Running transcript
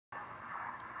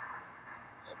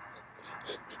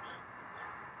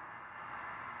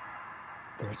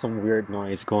There's some weird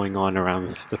noise going on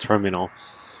around the terminal.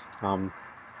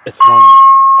 It's one.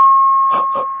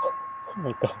 Oh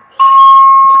my god.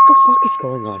 What the fuck is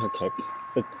going on? Okay.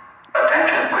 It's...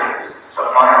 Attention please. The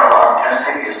fire alarm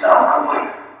testing is now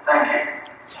complete. Thank you.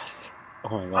 Yes. Oh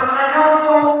my Votre god.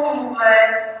 attention, s'il vous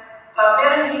plaît. La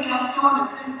vérification du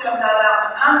système d'alarme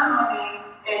incendie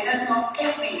est maintenant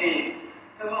terminée.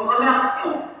 Nous vous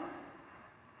remercions.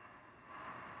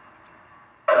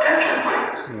 Attention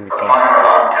please. Oh my The god. fire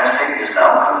alarm testing is now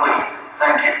complete.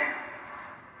 Thank you.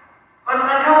 Votre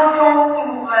attention, s'il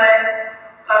vous plaît.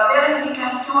 La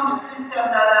vérification du système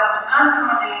d'alarme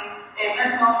incendie est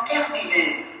maintenant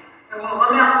terminée. Nous vous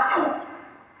remercions.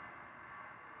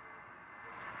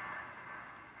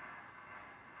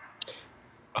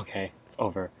 Okay, it's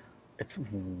over. It's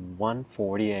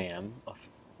 1:40 a.m. of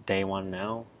day one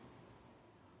now.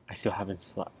 I still haven't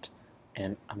slept,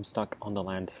 and I'm stuck on the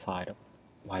land side of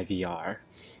YVR.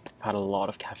 I've had a lot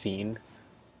of caffeine,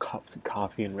 cups of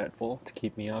coffee and Red Bull to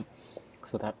keep me up,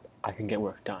 so that I can get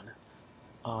work done.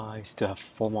 I still have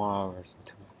 4 more hours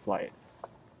until my flight.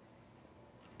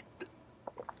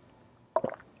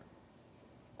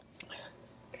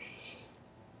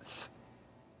 It's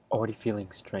already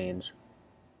feeling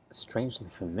strangely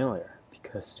familiar,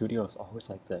 because studio is always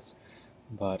like this.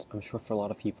 But I'm sure for a lot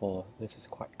of people, this is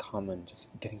quite common, just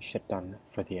getting shit done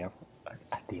for the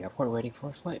at the airport waiting for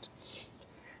a flight.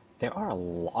 There are a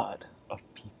lot of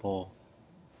people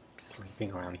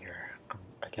sleeping around here.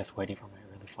 I guess waiting for my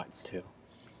early flights too.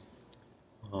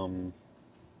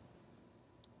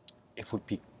 It would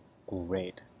be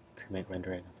great to make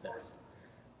rendering of this.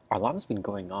 Our alarm's been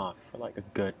going off for like a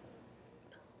good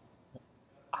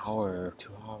hour or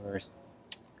 2 hours.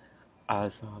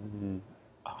 As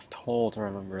I was told to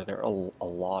remember, there are a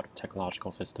lot of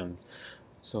technological systems,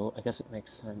 so I guess it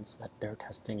makes sense that they're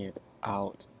testing it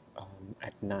out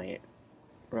at night,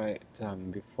 right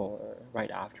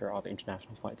right after all the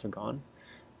international flights are gone,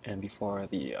 and before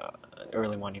the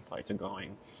early morning flights are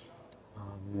going.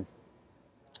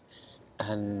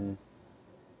 And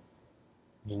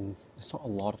I mean, I saw a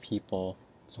lot of people,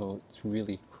 so it's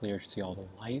really clear to see all the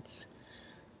lights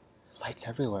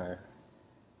everywhere.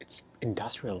 It's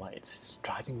industrial lights. It's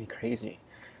driving me crazy,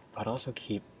 but also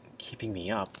keeping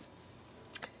me up.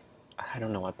 I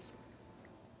don't know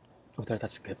whether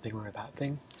that's a good thing or a bad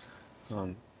thing.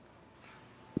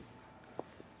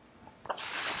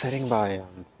 Sitting by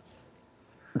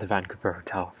the Vancouver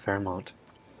Hotel Fairmont,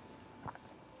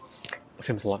 it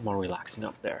seems a lot more relaxing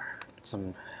up there.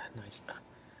 Some nice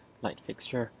light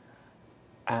fixture,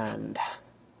 and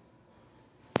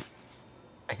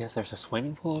I guess there's a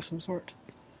swimming pool of some sort,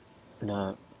 and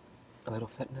a little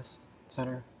fitness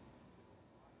center.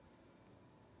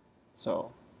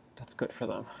 So that's good for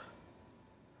them.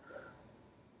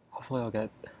 Hopefully I'll get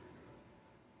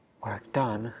work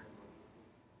done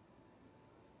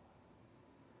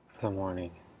for the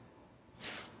morning.